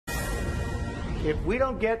If we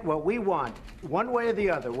don't get what we want, one way or the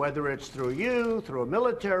other, whether it's through you, through a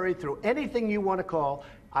military, through anything you want to call,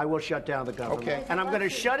 I will shut down the government. Okay. And I'm going to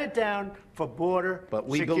shut it down for border But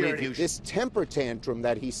we security. believe you. This temper tantrum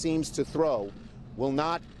that he seems to throw will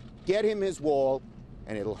not get him his wall,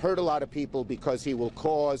 and it'll hurt a lot of people because he will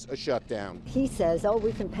cause a shutdown. He says, oh,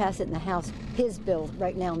 we can pass it in the House, his bill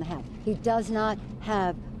right now in the House. He does not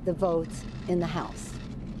have the votes in the House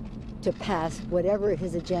to pass whatever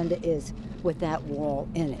his agenda is with that wall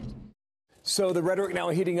in it. So the rhetoric now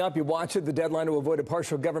heating up. You watch it. The deadline to avoid a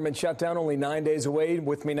partial government shutdown only 9 days away.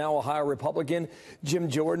 With me now, Ohio Republican Jim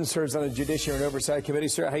Jordan serves on the Judiciary and Oversight Committee.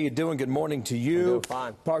 Sir, how you doing? Good morning to you. I'm doing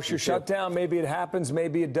fine. Partial shutdown. Maybe it happens.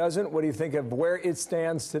 Maybe it doesn't. What do you think of where it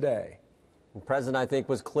stands today? The president, I think,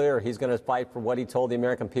 was clear. He's going to fight for what he told the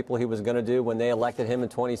American people he was going to do when they elected him in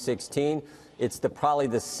 2016. It's probably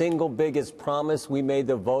the single biggest promise we made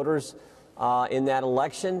the voters in that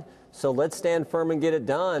election. So let's stand firm and get it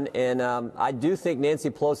done. And I do think Nancy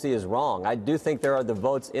Pelosi is wrong. I do think there are the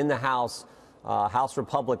votes in the House, House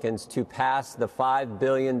Republicans, to pass the $5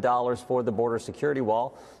 billion for the border security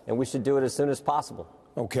wall. And we should do it as soon as possible.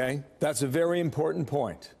 Okay. That's a very important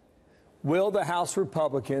point. Will the House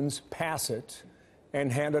Republicans pass it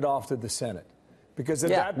and hand it off to the Senate? Because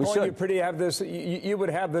at that point, you would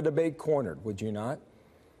have the debate cornered, would you not?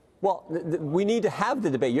 Well, we need to have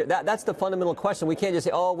the debate. That's the fundamental question. We can't just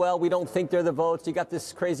say, oh, well, we don't think they're the votes. You got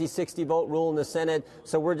this crazy 60-vote rule in the Senate,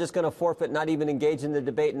 so we're just going to forfeit, not even engage in the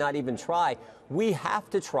debate, not even try. We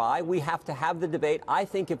have to try. We have to have the debate. I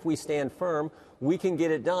think if we stand firm, we can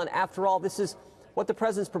get it done. After all, this is what the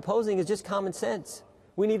president's proposing is just common sense.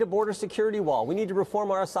 We need a border security wall. We need to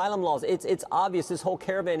reform our asylum laws. It's obvious this whole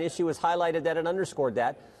caravan issue has highlighted that and underscored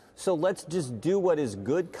that. So let's just do what is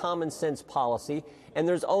good common sense policy. And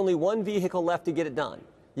there's only one vehicle left to get it done.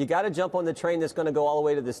 You got to jump on the train that's going to go all the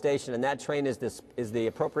way to the station. And that train is the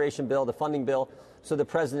appropriation bill, the funding bill. So the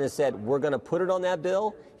president has said, we're going to put it on that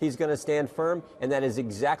bill. He's going to stand firm. And that is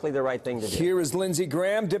exactly the right thing to do. Here is Lindsey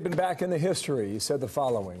Graham dipping back in the history. He said the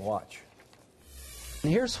following. Watch.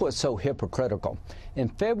 And here's what's so hypocritical. In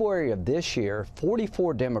February of this year,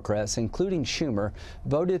 44 Democrats, including Schumer,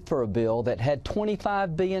 voted for a bill that had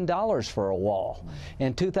 $25 billion for a wall.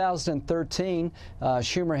 In 2013,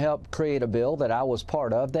 Schumer helped create a bill that I was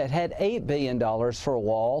part of that had $8 billion for a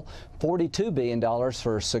wall, $42 billion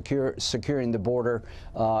for securing the border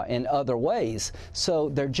in other ways. So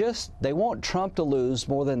they want Trump to lose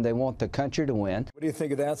more than they want the country to win. What do you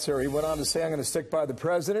think of that, sir? He went on to say, I'm going to stick by the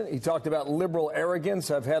president. He talked about liberal arrogance.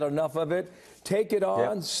 I've had enough of it. Take it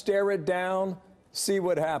on, stare it down, see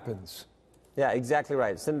what happens. Yeah, exactly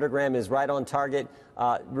right. Senator Graham is right on target.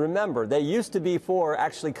 Remember, they used to be for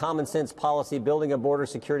actually common sense policy, building a border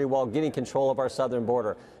security wall, getting control of our southern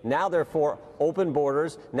border. Now they're for open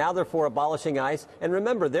borders. Now they're for abolishing ICE. And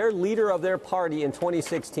remember, their leader of their party in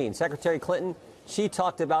 2016, Secretary Clinton, she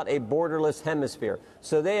talked about a borderless hemisphere.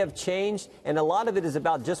 So they have changed, and a lot of it is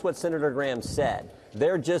about just what Senator Graham said.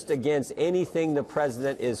 They're just against anything the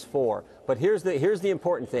president is for. But here's the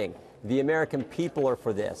important thing. The American people are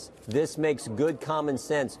for this. This makes good common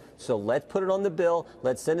sense. So let's put it on the bill.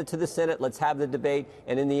 Let's send it to the Senate. Let's have the debate.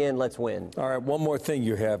 And in the end, let's win. All right, one more thing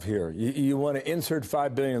you have here. You want to insert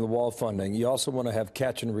 $5 billion in the wall funding. You also want to have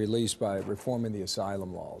catch and release by reforming the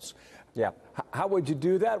asylum laws. Yeah. How would you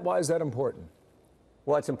do that? Why is that important?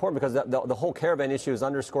 Well, it's important because the whole caravan issue is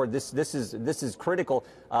underscored. This is critical.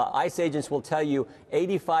 ICE agents will tell you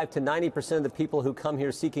 85 to 90% of the people who come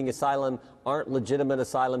here seeking asylum aren't legitimate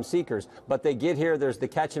asylum seekers. But they get here, there's the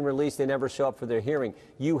catch and release, they never show up for their hearing.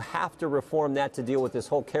 You have to reform that to deal with this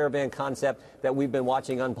whole caravan concept that we've been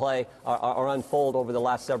watching unfold over the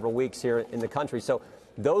last several weeks here in the country. So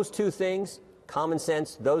those two things, common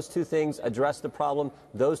sense, those two things address the problem.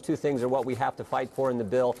 Those two things are what we have to fight for in the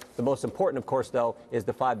bill. The most important, of course, though, is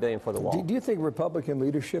the $5 billion for the wall. Do you think Republican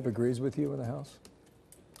leadership agrees with you in the House?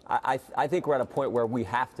 I think we're at a point where we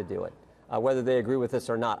have to do it, whether they agree with us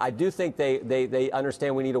or not. I do think they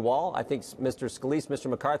understand we need a wall. I think Mr. Scalise, Mr.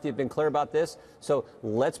 McCarthy have been clear about this. So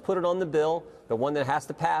let's put it on the bill, the one that has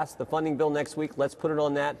to pass, the funding bill next week. Let's put it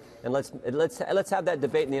on that, and let's have that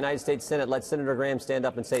debate in the United States Senate. Let Senator Graham stand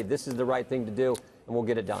up and say this is the right thing to do, and we'll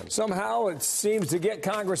get it done. Somehow it seems to get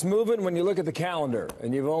Congress moving when you look at the calendar,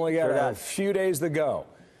 and you've only got a few days to go.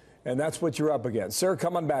 And that's what you're up against. Sir,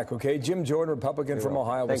 come on back, okay? Jim Jordan, Republican from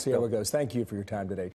Ohio. We'll see how it goes. Thank you for your time today.